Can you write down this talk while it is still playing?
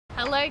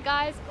Hello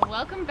guys,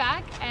 welcome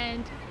back,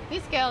 and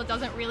this girl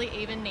doesn't really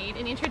even need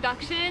an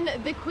introduction.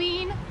 The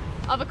queen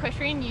of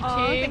equestrian YouTube.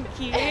 Oh, thank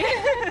you.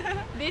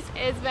 This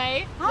is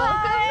Esme.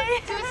 Hi.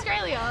 Welcome to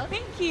Australia.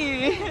 Thank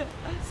you.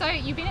 So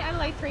you've been in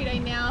Adelaide 3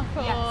 days now for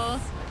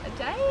a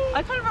day?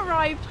 I kind of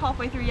arrived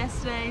halfway through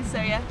yesterday, so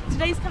yeah,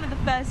 today's kind of the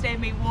first day of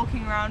me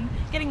walking around,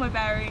 getting my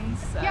bearings,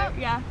 so Yep.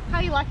 yeah. How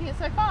are you liking it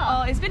so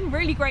far? Oh, it's been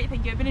really great,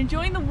 thank you. I've been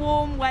enjoying the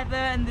warm weather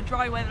and the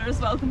dry weather as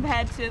well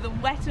compared to the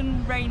wet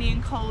and rainy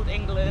and cold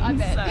England. I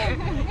bet.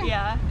 So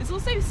yeah, it's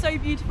also so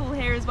beautiful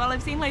here as well.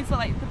 I've seen loads of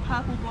like the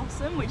purple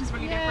blossom, which is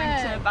really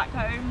different to back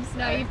home. So.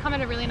 No, you've come at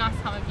a really nice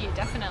time of year,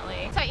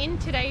 definitely. So in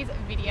today's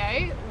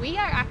video, we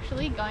are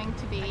actually going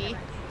to be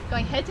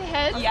going head to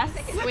head. Yes.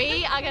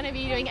 We are going to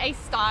be doing a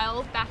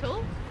style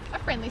battle, a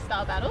friendly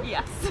style battle.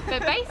 Yes.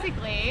 But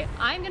basically,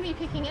 I'm going to be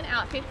picking an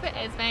outfit for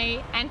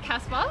Esme and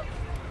Caspar,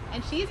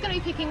 and she's going to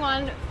be picking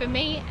one for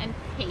me and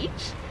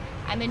Peach,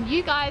 and then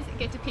you guys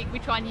get to pick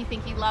which one you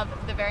think you love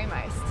the very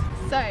most.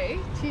 So,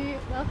 to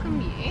welcome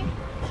you,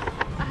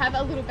 I have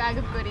a little bag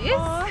of goodies.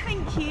 Oh,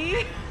 thank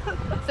you.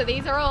 So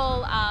these are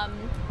all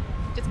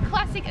just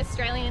classic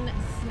Australian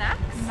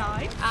snacks.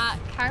 Nice.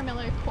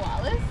 Caramello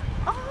koalas.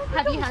 Oh,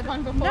 Have you had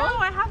one before? No,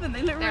 I haven't.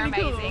 They look They're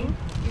really amazing.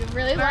 cool. You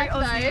really Very like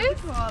Aussie those.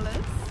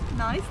 koalas.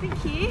 Nice,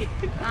 thank you.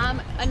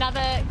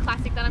 Another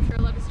classic that I'm sure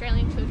a lot of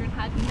Australian children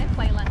had in their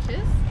play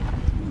lunches.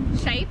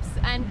 Shapes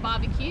and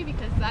barbecue,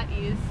 because that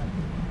is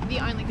the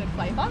only good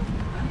flavour.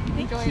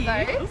 Enjoy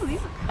those. Oh, these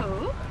are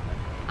cool.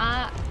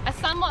 A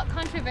somewhat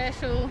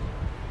controversial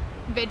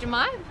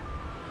Vegemite.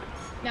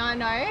 Now I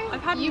know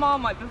I've had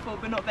Marmite before,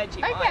 but not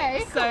Vegemite. Okay,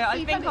 cool. So I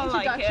you've think had the I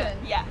like it.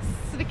 introduction. Yes.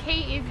 So the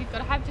key is you've got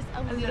to have just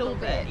a little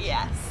bit.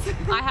 Yes.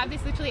 I have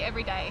this literally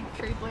every day.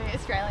 True blue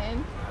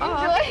Australian.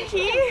 Oh, thank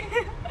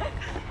you.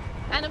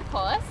 And of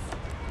course,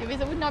 the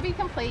visit would not be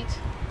complete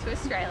to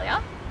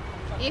Australia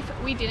if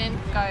we didn't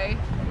go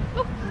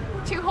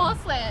to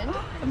Horseland.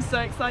 I'm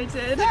so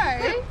excited. So,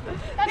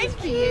 that is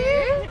for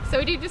you. So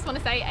we do just want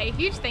to say a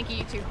huge thank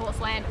you to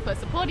Horseland for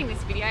supporting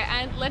this video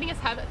and letting us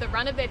have the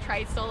run of their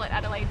trade stall at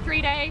Adelaide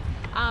 3 Day.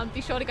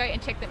 Be sure to go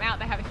and check them out.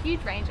 They have a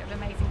huge range of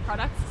amazing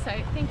products. So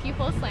thank you,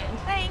 Horseland.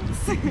 Thanks.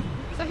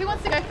 So who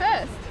wants to go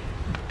first?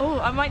 Oh,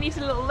 I might need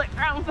to little look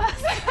around first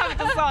to have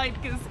to decide,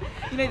 because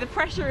you know the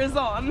pressure is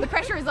on. The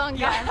pressure is on,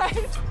 guys.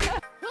 Yes.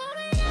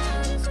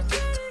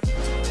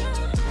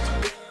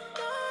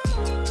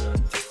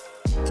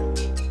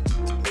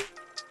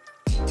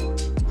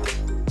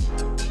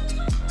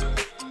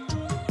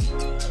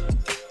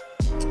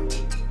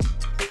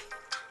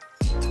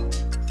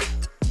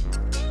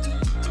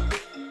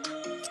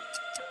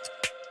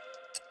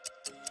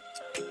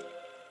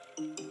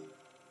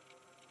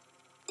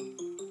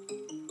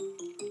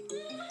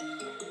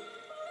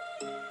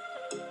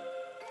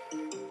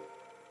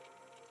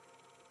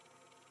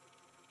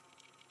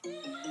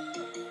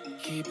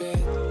 Keep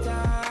it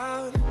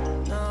down,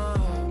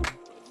 no.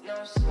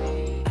 I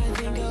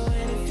think I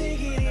went and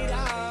figured it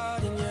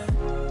out, and you're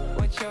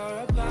what you're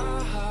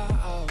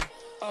about.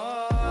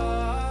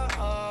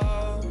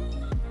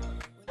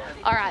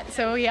 Alright,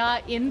 so we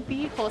are in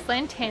the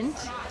Horseland tent.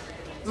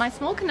 My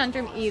small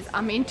conundrum is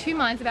I'm in two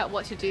minds about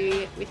what to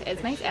do with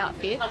Esme's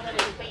outfit.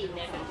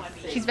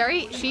 She's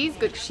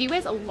good. She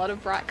wears a lot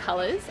of bright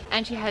colours,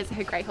 and she has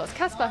her grey horse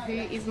Caspar, who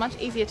is much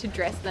easier to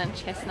dress than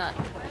Chestnut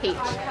Peach.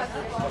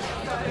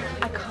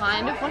 I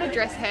kind of want to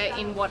dress her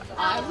in what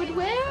I would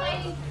wear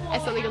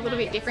as something a little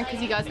bit different,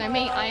 because you guys know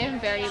me, I am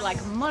very like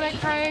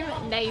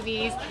monochrome,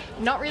 navies,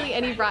 not really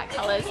any bright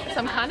colours. So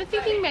I'm kind of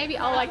thinking maybe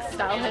I'll like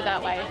style her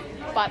that way,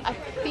 but I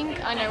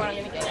think I know what I'm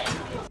going to get.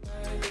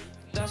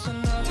 That's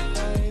enough,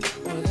 babe.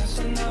 Well, that's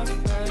enough,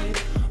 babe.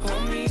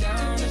 Hold me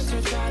down just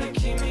to try to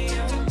keep me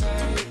up,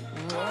 babe.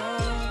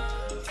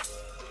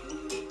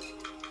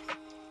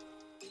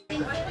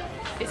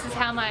 This is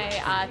how my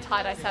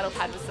tie-dye saddle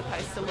pad was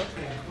supposed to look.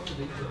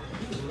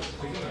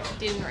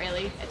 Didn't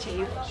really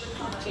achieve,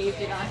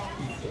 did I?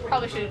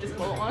 Probably should have just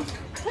bought one.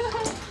 I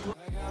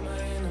got my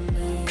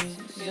enemies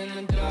in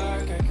the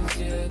dark. I can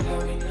see that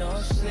there be no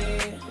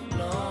sleep,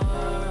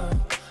 no.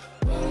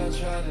 But I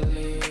try to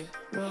leave.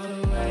 Roll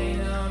away,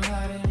 now I'm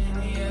hiding in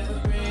the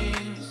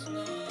evergreens.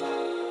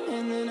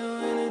 And then I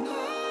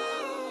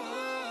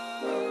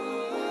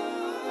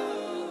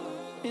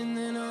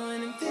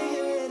went and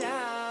figure it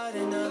out,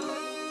 and I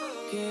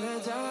get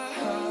a die.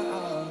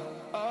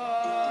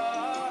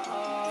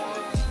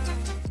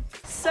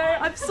 So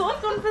I've sort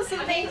of gone for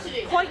something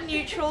quite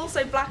neutral,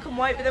 so black and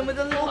white, but then with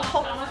a little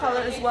pop of colour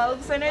as well,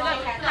 because I know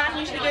that Anne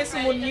usually goes for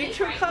more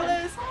neutral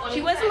colours.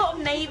 She wears a lot of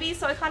navy,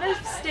 so I kind of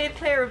steered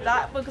clear of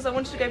that because I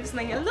wanted to go for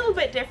something a little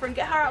bit different,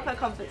 get her out of her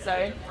comfort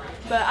zone.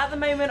 But at the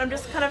moment I'm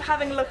just kind of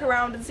having a look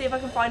around and see if I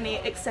can find any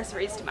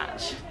accessories to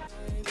match.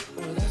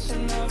 Well, that's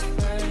enough,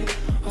 babe.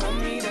 Hold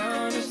me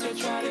down just to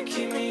try to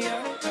keep me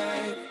up,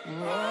 babe.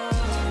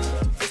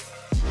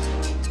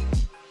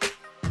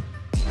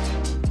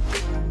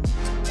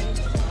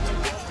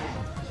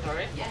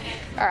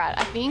 Alright,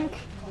 I think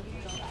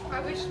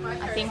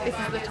this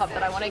is the top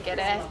that I want to get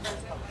her.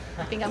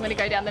 I think I'm going to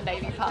go down the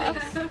navy path.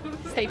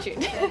 Stay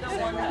tuned.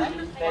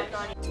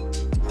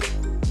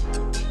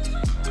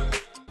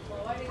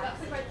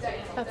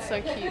 That's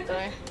so cute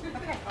though.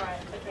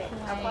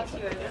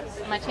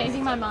 Am I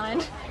changing my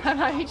mind? Am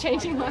I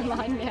changing my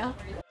mind now?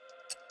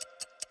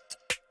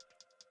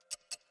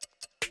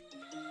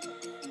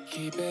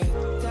 Keep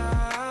it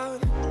down,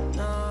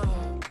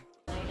 no.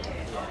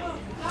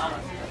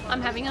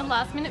 I'm having a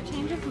last minute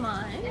change of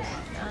mind.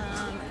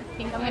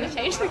 I think I'm going to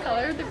change the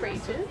colour of the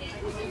breeches.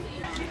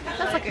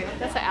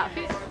 That's an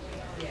outfit.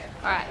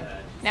 Alright,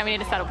 now we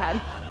need a saddle pad.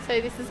 So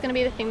this is going to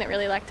be the thing that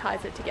really like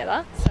ties it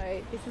together.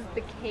 So this is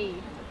the key.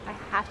 I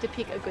have to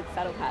pick a good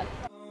saddle pad.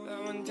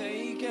 That one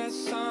day you get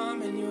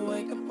some and you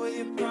wake up with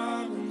your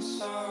problems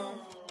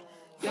solved.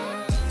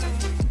 Yeah.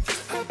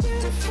 I've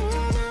been a fool,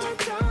 now I'm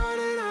down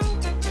and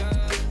out.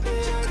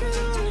 Yeah, I can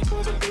only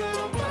go to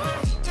blow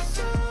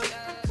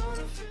myself.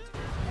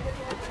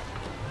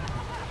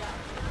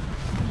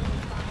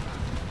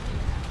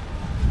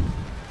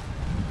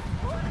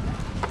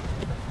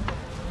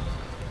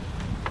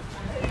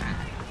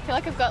 I feel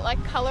like I've got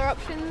like colour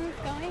options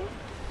going.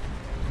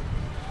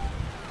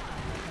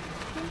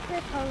 I think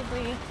they're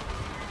probably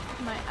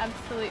my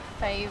absolute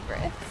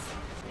favourites.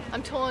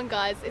 I'm torn,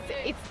 guys. It's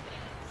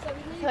I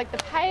feel like the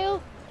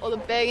pale or the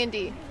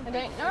burgundy. I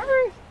don't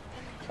know.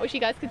 I wish you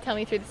guys could tell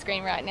me through the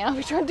screen right now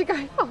which one to go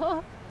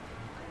for.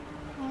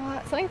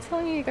 Something's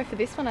telling me to go for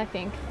this one, I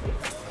think.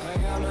 I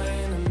got my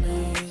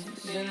enemies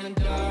in the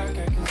dark.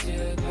 I can see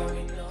that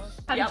we know.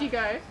 How did you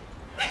go?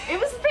 It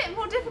was a bit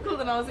more difficult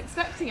than I was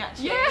expecting,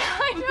 actually. Yeah,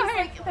 I know. Because,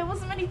 like, there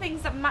wasn't many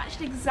things that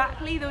matched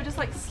exactly. They were just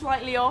like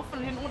slightly off,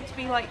 and I didn't want it to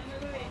be like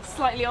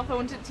slightly off. I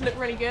wanted it to look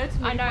really good.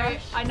 I know,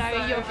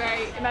 So you're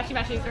very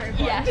matchy is very important.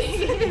 Yes.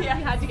 You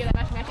had to get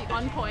that matchy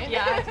on point.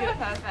 Yeah, I did it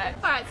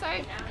perfect. Alright,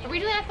 so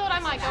originally I thought I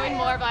might go in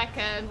more of like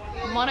a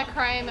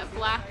monochrome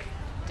black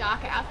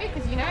darker outfit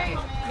because you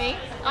know me,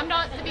 I'm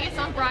not the biggest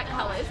on bright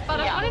colours, but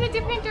I've gone in a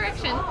different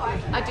direction.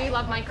 I do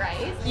love my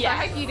greys, so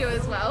I hope you do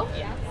as well.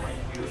 Yeah.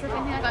 So the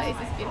thing I got is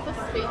this beautiful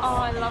Speaks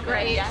I love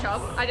grey it.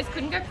 shop. I just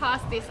couldn't go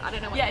past this. I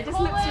don't know what Yeah, it just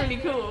looks really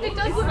cool. It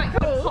does It's look like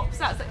cool. It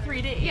pops out, it's like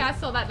 3D. Yeah, I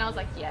saw that and I was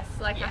like, yes,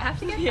 like I have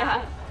to get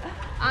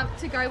that.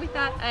 To go with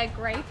that, a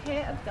grey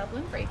pair of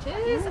Dublin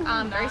breeches.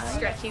 Very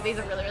stretchy. These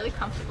are really, really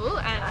comfortable,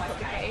 and I thought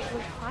the grey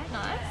was quite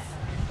nice.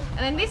 And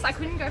then this, I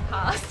couldn't go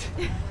past.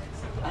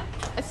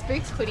 A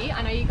Spooks hoodie.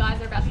 I know you guys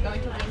are about to go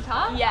into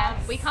winter.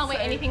 Yes. We can't wear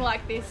anything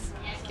like this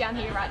down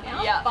here right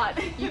now. Yeah.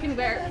 But you can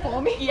wear it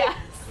for me. Yes.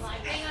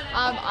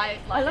 I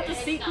love the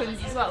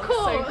sequins as well.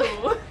 Cool. It's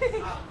so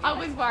cool. I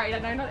was worried. I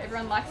know not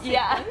everyone likes sequins,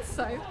 Yeah.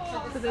 so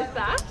there's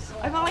that.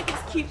 I feel like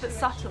it's cute but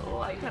subtle,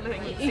 like kind of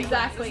thing. with sequins.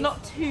 Exactly. It's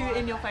not too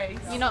in your face.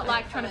 You're not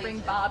like trying to bring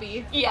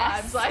Barbie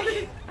vibes,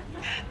 like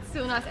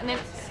still nice. And then,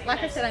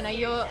 like I said, I know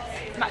you're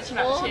matchy.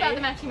 all about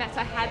the matchy match.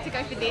 I had to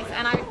go for this,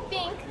 and I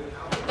think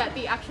that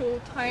the actual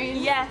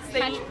tones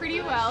match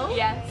pretty well.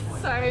 Yes.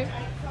 So I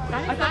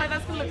feel like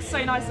that's gonna look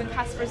so nice on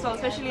Casper as well,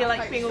 especially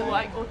like being all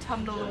like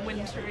autumnal and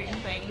wintry and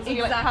things.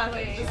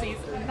 Exactly. Like,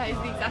 season. That is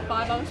the exact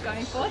vibe I was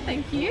going for.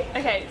 Thank you.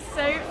 Okay,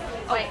 so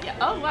Wait.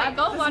 Oh wait, I've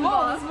got there's one more.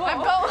 more. There's more.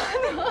 I've got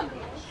one more.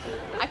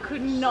 I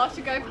could not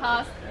go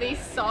past these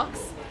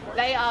socks.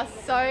 They are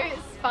so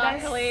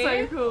sparkly.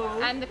 They're so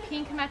cool. And the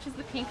pink matches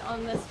the pink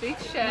on the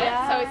Spooks shirt,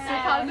 Yes. so it's still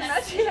part of the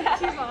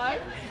matchy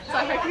vibe. So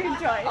I hope you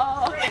enjoy.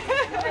 Oh,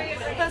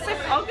 that's so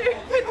cool. I'll go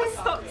with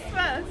the socks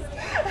first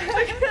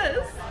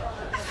because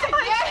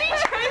I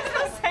chose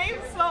the same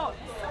socks.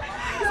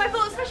 Because I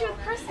thought, especially with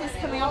Christmas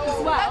coming up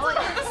as well, like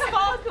with the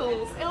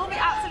sparkles, it'll be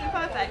absolutely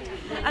perfect.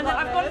 And then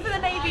I've gone for the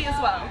navy as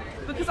well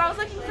because I was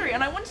looking through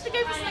and I wanted to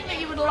go for something that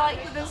you would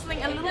like, but there's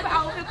something a little bit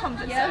out of your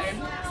comfort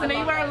zone. So I know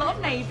you wear a lot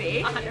of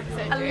navy,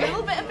 100% a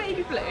little bit of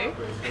baby blue.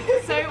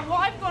 So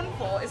what I've gone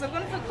for is I've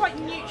gone for quite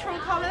neutral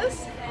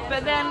colours,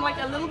 but then like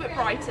a little bit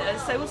brighter.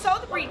 So we'll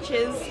start with the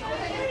breeches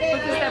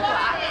because they're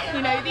black.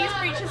 You know, these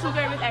breeches will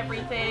go with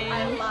everything.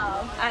 I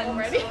love And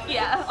already.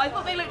 yeah, I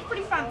thought they looked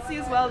pretty fancy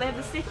as well. They have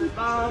the sticky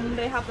bum,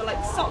 they have the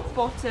like sock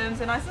bottoms,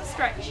 they're nice and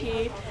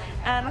stretchy.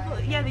 And I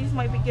thought, yeah, these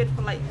might be good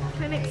for like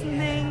clinics and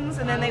things.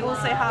 And then they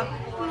also have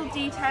little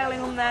detailing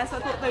on there, so I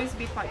thought those would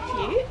be quite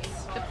cute.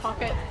 The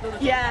pocket.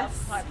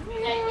 Yes. Oh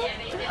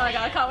my god,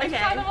 I can't wait to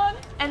try them on.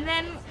 And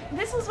then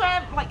this was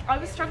where like I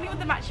was struggling with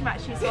the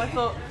matchy, so I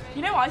thought,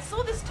 you know what, I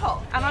saw this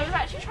top and I was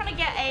actually trying to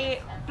get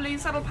a blue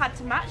saddle pad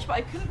to match, but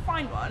I couldn't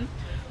find one.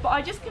 But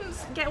I just couldn't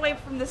get away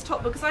from this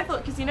top because I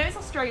thought, because you know it's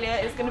Australia,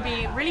 it's going to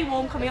be really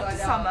warm coming up to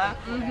summer,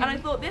 and I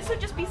thought this would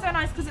just be so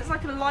nice because it's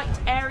like a light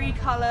airy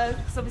colour,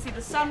 because obviously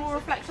the sun will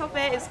reflect off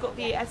it, it's got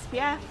the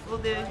SPF or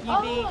the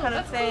UV kind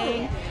of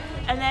thing. Cool.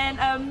 And then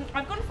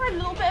I've gone for a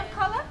little bit of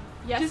colour.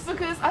 Yes. Just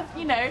because,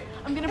 you know,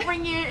 I'm going to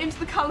bring you into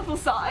the colourful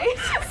side.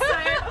 So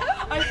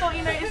I thought,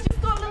 you know, it's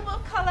just got a little bit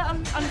of colour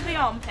under the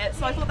armpit,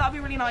 so I thought that would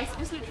be really nice. It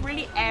just looked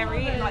really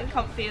airy and like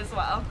comfy as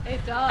well.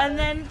 It does. And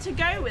then to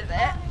go with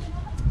it,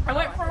 I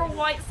went for a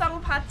white saddle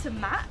pad to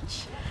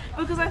match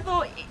because I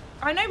thought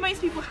I know most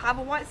people have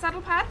a white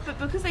saddle pad, but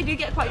because they do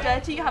get quite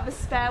dirty, you have a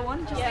spare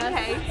one just in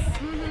case.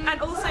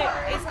 And also,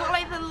 it's got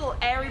like the little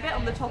airy bit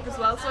on the top as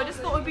well, so I just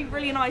thought it would be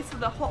really nice for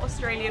the hot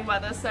Australian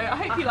weather, so I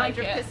hope you like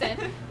it.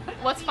 100%.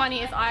 What's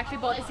funny is I actually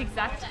bought this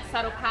exact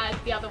saddle pad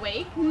the other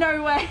week.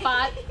 No way.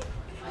 But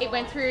it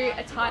went through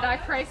a tie-dye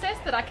process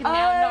that I can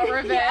now not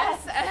reverse. Yes.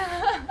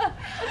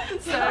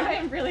 So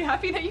I'm really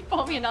happy that you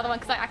bought me another one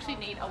because I actually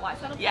need a white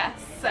saddle pad.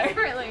 Yes. So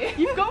desperately.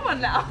 you've got one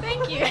now.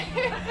 Thank you.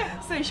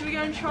 So should we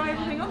go and try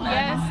everything on there?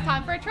 Yes,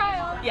 time for a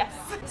trial. Yes.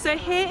 So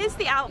here is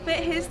the outfit,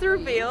 here's the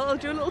reveal. I'll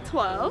do a little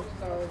twirl.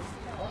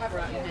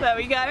 There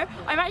we go.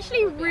 I'm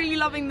actually really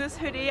loving this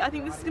hoodie. I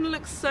think this is going to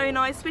look so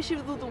nice, especially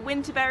with all the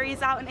winter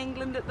berries out in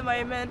England at the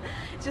moment.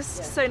 It's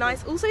just so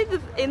nice. Also,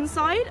 the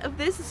inside of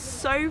this is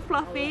so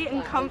fluffy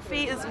and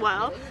comfy as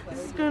well.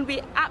 This is going to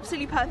be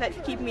absolutely perfect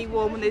for keeping me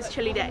warm on those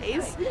chilly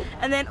days.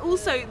 And then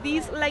also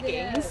these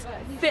leggings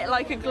fit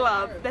like a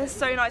glove. They're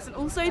so nice. And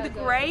also the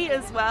grey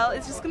as well.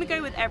 It's just going to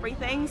go with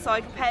everything. So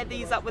I can pair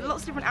these up with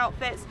lots of different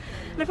outfits.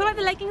 And I feel like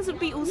the leggings would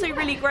be also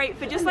really great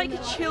for just like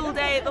a chill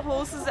day at the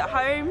horses at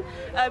home.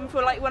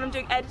 For like when I'm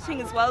doing editing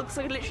as well, because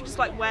I could literally just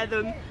like wear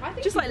them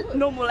just like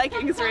normal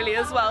leggings really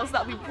as well, so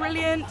that'll be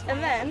brilliant.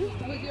 And then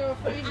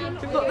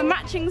we've got the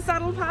matching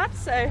saddle pad,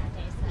 so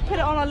put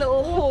it on our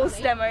little horse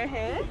demo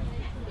here.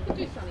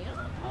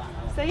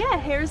 So yeah,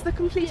 here is the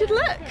completed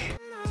look.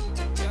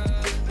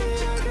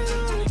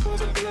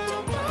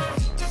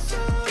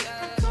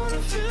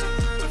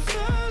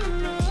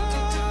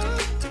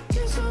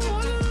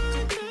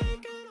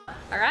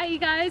 Alright you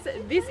guys,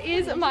 this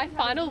is my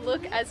final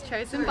look as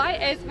chosen by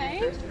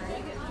Esme.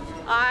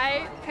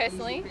 I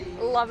personally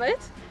love it.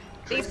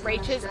 These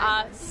breeches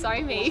are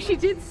so me. She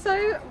did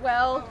so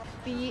well.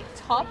 The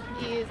top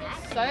is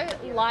so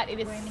light, it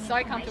is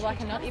so comfortable, I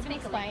cannot even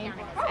explain.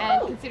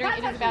 And considering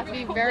it is about to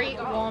be very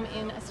warm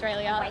in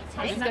Australia,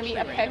 this is going to be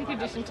a perfect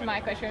addition to my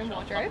equestrian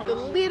wardrobe. The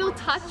little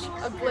touch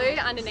of blue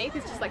underneath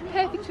is just like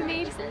perfect for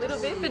me, just a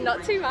little bit, but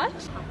not too much.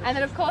 And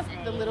then of course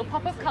the little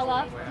pop of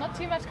colour, not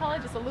too much colour,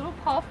 just a little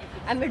pop.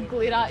 And the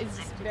glitter is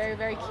just very,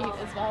 very cute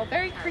as well,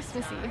 very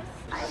Christmassy.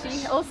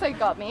 She also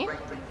got me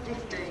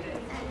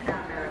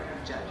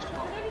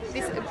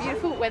this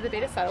beautiful weather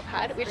beater saddle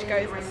pad, which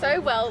goes so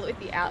well with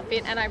the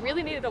outfit, and I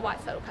really needed a white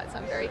saddle pad, so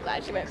I'm very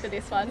glad she went for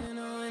this one.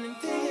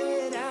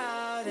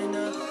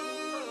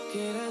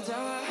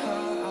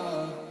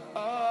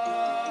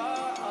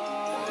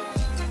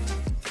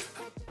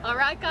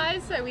 Alright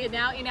guys, so we are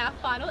now in our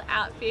final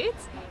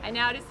outfits, and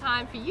now it is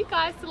time for you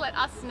guys to let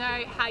us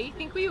know how you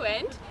think we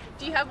went.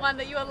 Do you have one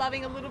that you are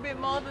loving a little bit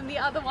more than the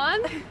other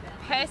one?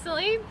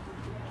 Personally,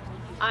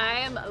 I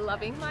am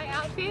loving my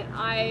outfit.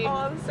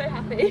 I'm so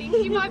happy.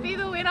 think you might be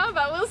the winner,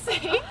 but we'll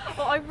see.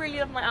 Well, I really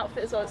love my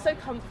outfit as well. It's so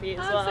comfy as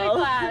well. I'm so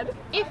glad.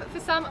 If for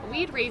some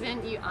weird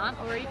reason you aren't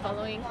already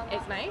following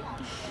Esme,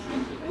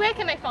 where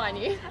can they find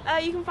you?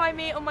 You can find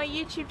me on my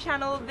YouTube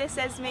channel, This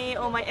Esme,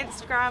 or my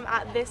Instagram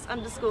at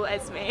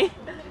this_Esme.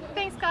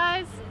 Thanks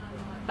guys.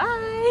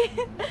 Bye.